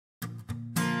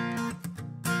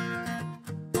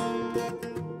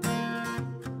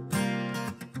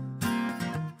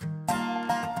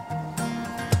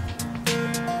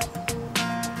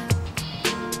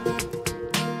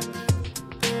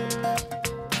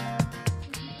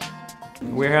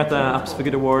We're here at the Apps for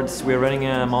Good Awards. We're running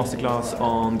a masterclass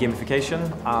on gamification.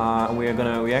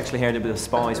 We're actually here to be the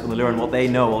spies. We're going to learn what they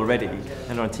know already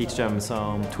and learn to teach them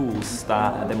some tools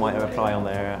that they might apply on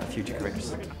their future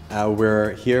careers.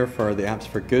 We're here for the Apps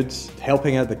for Good,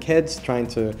 helping out the kids, trying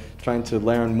to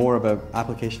learn more about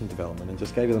application development and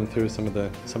just guiding them through some of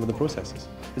the processes.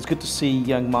 It's good to see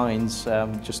young minds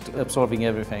just absorbing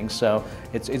everything, so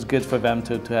it's good for them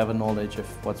to have a knowledge of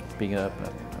what's being an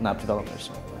app developer.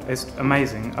 So. It's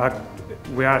amazing.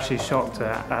 We're actually shocked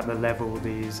at the level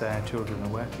these children are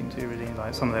working to, really.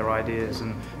 Like some of their ideas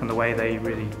and the way they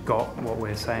really got what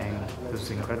we're saying was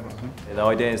incredible. The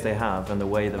ideas they have and the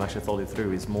way they've actually thought it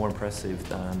through is more impressive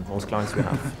than most clients we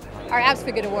have. Our Apps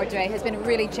for Good Award today has been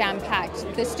really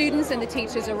jam-packed. The students and the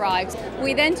teachers arrived.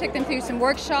 We then took them through some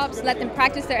workshops, let them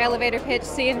practice their elevator pitch,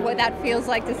 seeing what that feels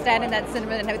like to stand in that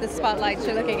cinema and have the spotlights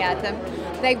are looking at them.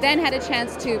 They've then had a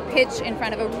chance to pitch in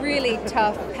front of a really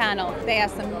tough panel. They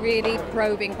asked some really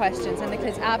probing questions and the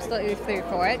kids absolutely flew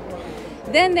for it.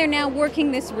 Then they're now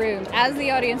working this room. As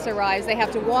the audience arrives, they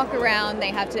have to walk around, they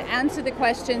have to answer the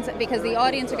questions because the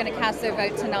audience are going to cast their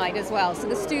vote tonight as well. So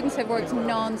the students have worked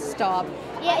non-stop.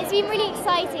 Yeah, it's been really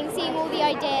exciting seeing all the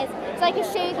ideas. It's like a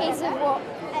showcase of what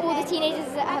all the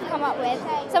teenagers have come up with.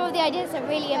 Some of the ideas are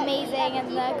really amazing and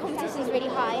the competition is really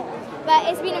high. But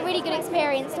it's been a really good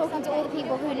experience talking to all the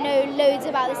people who know loads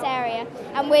about this area,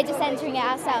 and we're just entering it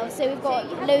ourselves, so we've got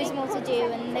loads more to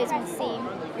do and loads more to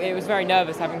see. It was very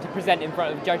nervous having to present in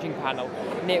front of the judging panel,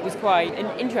 and it was quite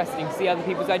interesting to see other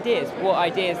people's ideas, what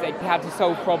ideas they had to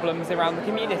solve problems around the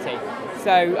community.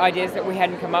 So ideas that we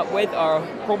hadn't come up with are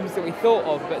problems that we thought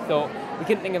of but thought we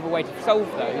couldn't think of a way to solve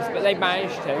those, but they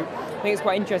managed to. I think it's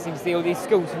quite interesting to see all these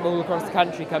schools from all across the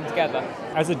country come together.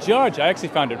 As a judge, I actually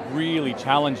found it really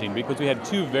challenging because we had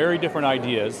two very different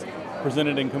ideas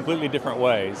presented in completely different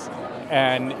ways,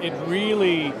 and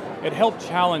it helped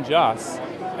challenge us.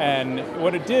 And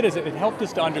what it did is it helped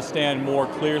us to understand more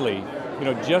clearly,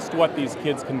 just what these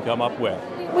kids can come up with.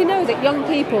 We know that young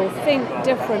people think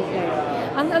differently,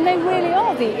 and they really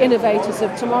are the innovators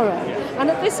of tomorrow. And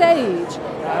at this age,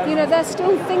 they're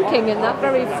still thinking in that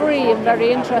very free and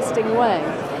very interesting way.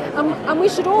 And we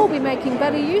should all be making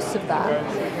better use of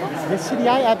that. The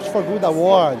CDI Apps for Good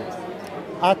Award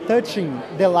are touching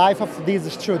the life of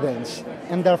these students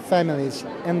and their families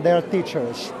and their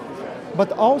teachers.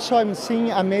 But also I'm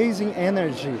seeing amazing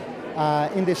energy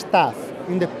in the staff,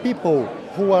 in the people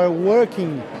who are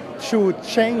working to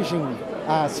changing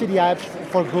CDI Apps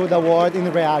for Good Award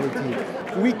in reality.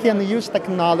 We can use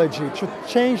technology to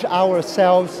change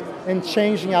ourselves and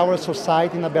changing our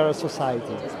society in a better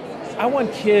society. I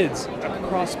want kids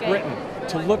across Britain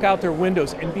to look out their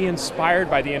windows and be inspired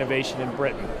by the innovation in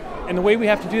Britain. And the way we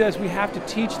have to do that is we have to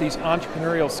teach these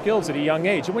entrepreneurial skills at a young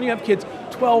age. And when you have kids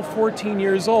 12, 14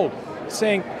 years old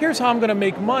saying, here's how I'm going to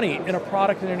make money in a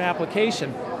product and an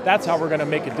application, that's how we're going to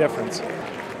make a difference.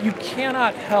 You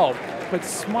cannot help but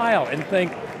smile and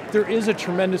think there is a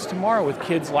tremendous tomorrow with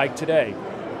kids like today.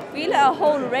 We learned a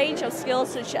whole range of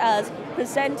skills such as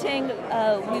presenting.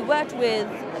 We worked with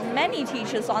many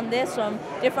teachers on this from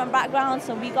different backgrounds,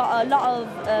 and we got a lot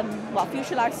of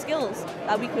future life skills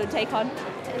that we could take on.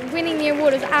 Winning the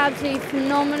award was absolutely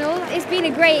phenomenal. It's been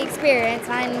a great experience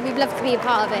and we'd love to be a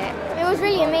part of it. It was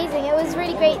really amazing. It was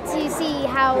really great to see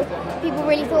how people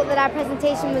really thought that our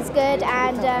presentation was good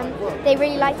and they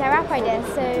really liked our app idea.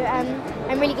 So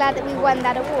I'm really glad that we won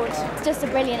that award. It's just a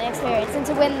brilliant experience, and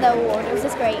to win the award, it was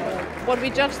just great. What we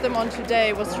judged them on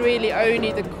today was really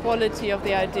only the quality of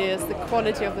the ideas, the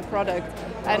quality of the product.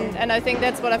 And I think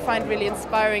that's what I find really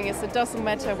inspiring, is it doesn't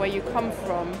matter where you come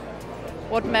from.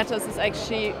 What matters is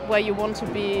actually where you want to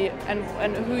be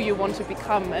and who you want to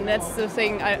become. And that's the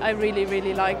thing I really,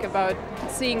 really like about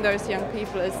seeing those young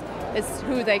people is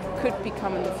who they could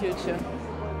become in the future.